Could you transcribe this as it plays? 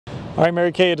All right,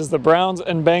 Mary Kay, it is the Browns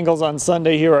and Bengals on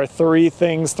Sunday. Here are three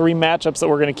matchups that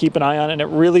we're going to keep an eye on, and it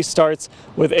really starts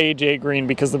with A.J. Green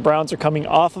because the Browns are coming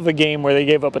off of a game where they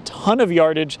gave up a ton of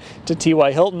yardage to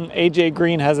T.Y. Hilton. A.J.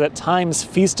 Green has at times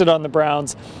feasted on the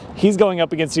Browns. He's going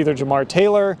up against either Jamar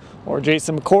Taylor or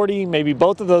Jason McCourty, maybe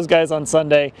both of those guys on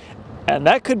Sunday. And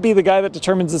that could be the guy that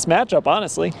determines this matchup,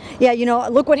 honestly. Yeah, you know,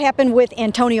 look what happened with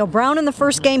Antonio Brown in the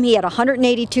first game. He had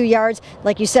 182 yards.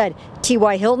 Like you said,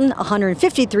 T.Y. Hilton,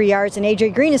 153 yards. And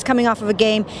A.J. Green is coming off of a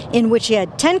game in which he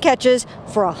had 10 catches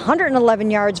for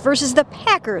 111 yards versus the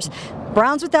Packers.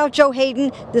 Browns without Joe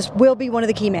Hayden, this will be one of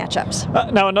the key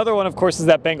matchups. Now, another one, of course, is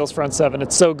that Bengals front seven.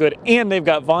 It's so good. And they've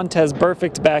got Vontaze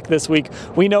Burfict back this week.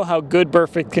 We know how good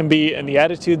Burfict can be and the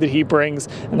attitude that he brings.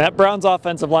 And that Browns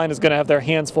offensive line is going to have their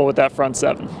hands full with that front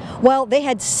seven. Well, they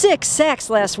had 6 sacks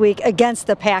last week against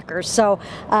the Packers. So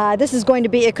this is going to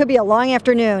be, it could be a long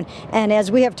afternoon. And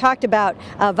as we have talked about,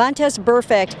 Vontaze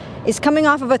Burfict is coming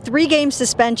off of a 3-game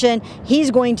suspension.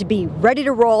 He's going to be ready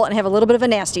to roll and have a little bit of a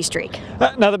nasty streak.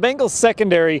 Now, the Bengals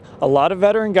secondary, a lot of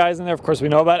veteran guys in there. Of course, we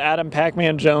know about Adam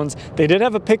Pac-Man Jones. They did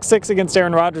have a pick 6 against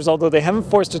Aaron Rodgers, although they haven't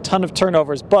forced a ton of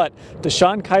turnovers. But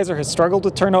DeShone Kizer has struggled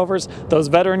with turnovers. Those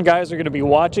veteran guys are going to be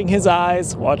watching his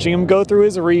eyes, watching him go through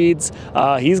his reads.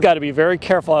 He's got to be very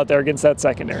careful out there against that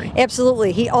secondary.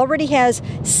 Absolutely. He already has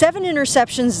 7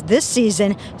 interceptions this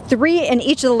season, 3 in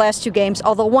each of the last 2 games,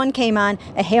 although one came on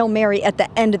a Hail Mary at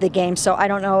the end of the game, so I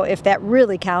don't know if that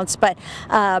really counts. But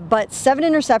 7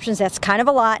 interceptions, that's kind of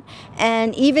a lot.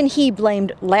 And even he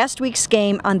blamed last week's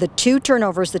game on the 2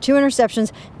 turnovers, the 2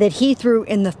 interceptions that he threw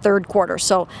in the third quarter.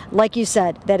 So, like you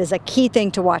said, that is a key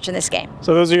thing to watch in this game.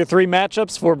 So those are your 3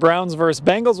 matchups for Browns versus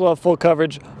Bengals. We'll have full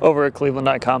coverage over at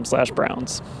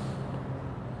cleveland.com/Browns.